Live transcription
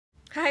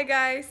Hi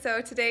guys, so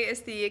today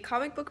is the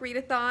comic book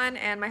readathon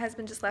and my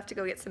husband just left to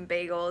go get some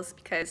bagels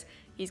because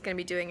he's going to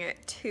be doing it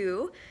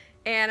too.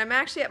 And I'm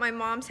actually at my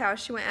mom's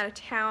house. She went out of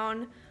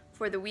town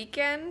for the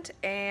weekend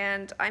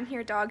and I'm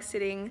here dog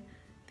sitting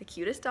the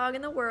cutest dog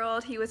in the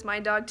world. He was my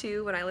dog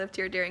too when I lived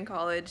here during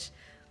college,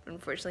 but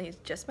unfortunately he's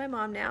just my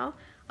mom now.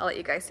 I'll let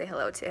you guys say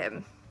hello to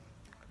him.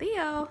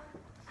 Leo.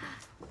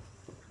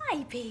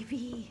 Hi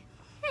baby.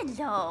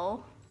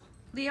 Hello.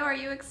 Leo, are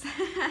you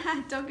excited?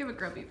 Don't give a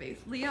grumpy face.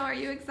 Leo, are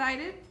you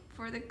excited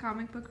for the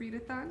comic book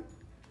readathon?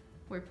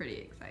 We're pretty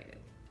excited.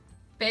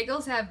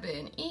 Bagels have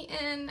been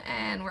eaten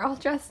and we're all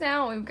dressed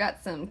now. We've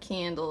got some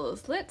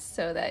candles lit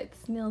so that it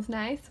smells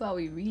nice while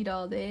we read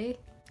all day.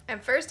 And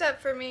first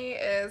up for me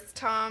is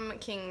Tom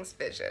King's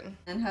Vision.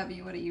 And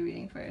hubby, what are you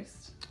reading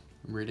first?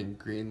 I'm reading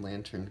Green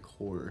Lantern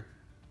Corps.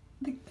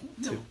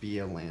 To be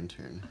a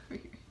lantern.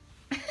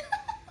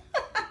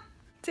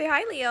 Say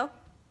hi, Leo.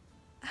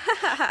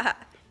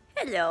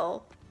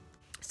 Hello.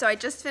 So I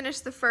just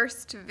finished the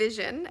first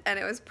vision and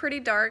it was pretty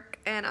dark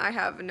and I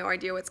have no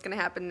idea what's going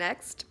to happen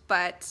next,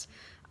 but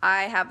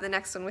I have the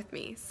next one with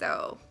me,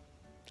 so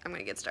I'm going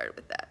to get started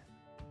with that.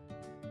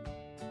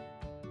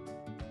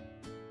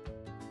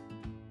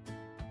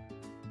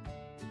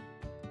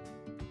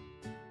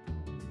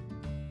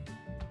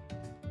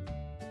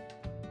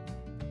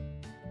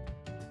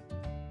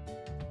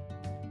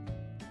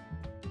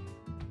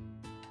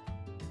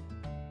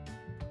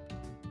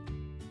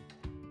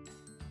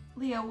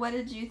 Leo, what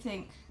did you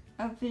think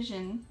of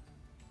Vision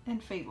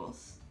and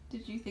Fables?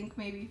 Did you think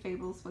maybe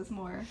Fables was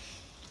more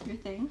your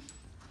thing?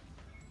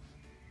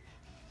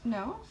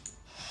 No?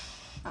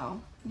 Oh,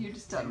 you're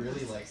just done. He really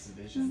with this. likes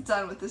the Vision. Just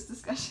done with this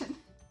discussion.